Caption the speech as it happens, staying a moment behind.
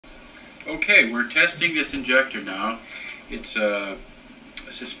Okay, we're testing this injector now. It's a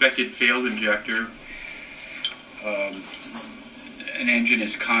suspected failed injector. An engine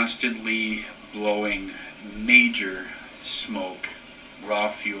is constantly blowing major smoke, raw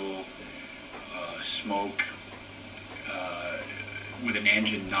fuel, smoke, with an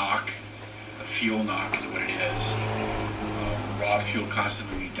engine knock. A fuel knock is what it is. Raw fuel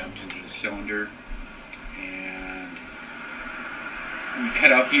constantly being dumped into the cylinder. And we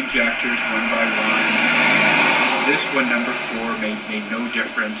cut out the injectors one by one. This one, number 4, made no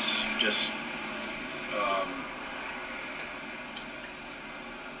difference. Just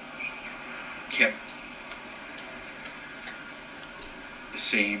kept the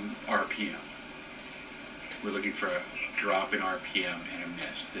same RPM. We're looking for a drop in RPM and a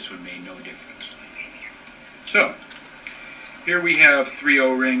miss. This one made no difference. So, here we have 3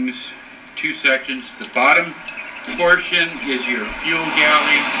 O-rings, 2 sections. The bottom portion is your fuel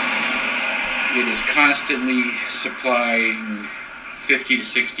galley. It is constantly supplying 50 to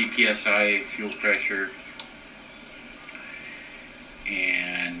 60 psi fuel pressure.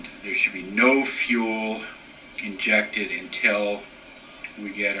 And there should be no fuel injected until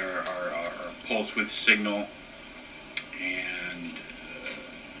we get our pulse width signal, and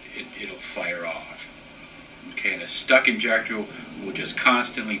it'll fire off. Okay, and a stuck injector will just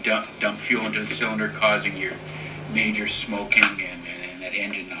constantly dump fuel into the cylinder, causing your major smoking and that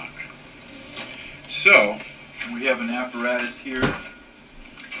engine knock. So, we have an apparatus here,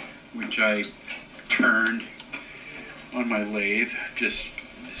 which I turned on my lathe.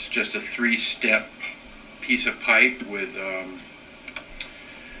 It's just a 3-step piece of pipe with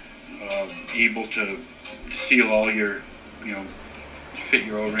able to seal all your, fit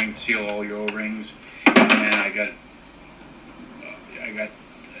your O-ring, seal all your O-rings. And I got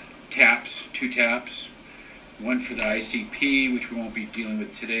taps, 2 taps, one for the ICP, which we won't be dealing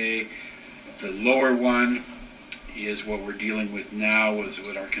with today. The lower one is what we're dealing with now, is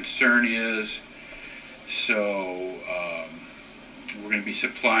what our concern is. So we're going to be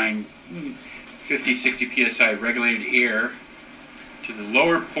supplying 50-60 psi regulated air to the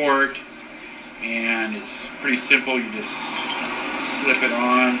lower port, and it's pretty simple. You just slip it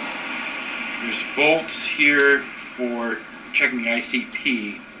on. There's bolts here for checking the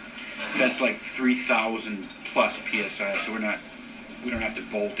ICP. That's like 3,000 plus psi, so we don't have to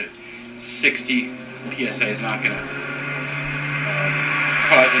bolt it. 60 psi is not going to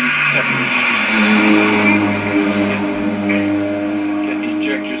cause any separation. Get the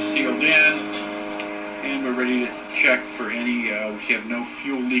injector sealed in, and we're ready to check for any, we have no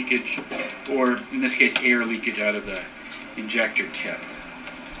fuel leakage, or in this case air leakage out of the injector tip.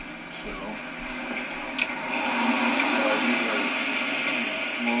 So, these are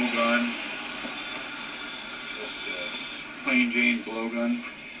blowgun, just a plain Jane blowgun.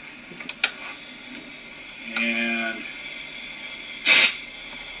 And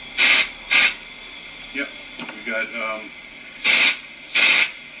yep, we got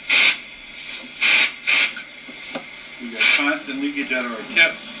constant leakage out of our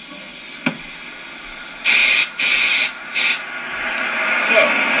tip. So,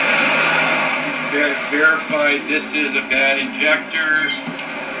 verified this is a bad injector, and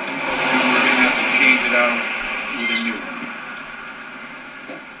we're going to have to change it out with a new one.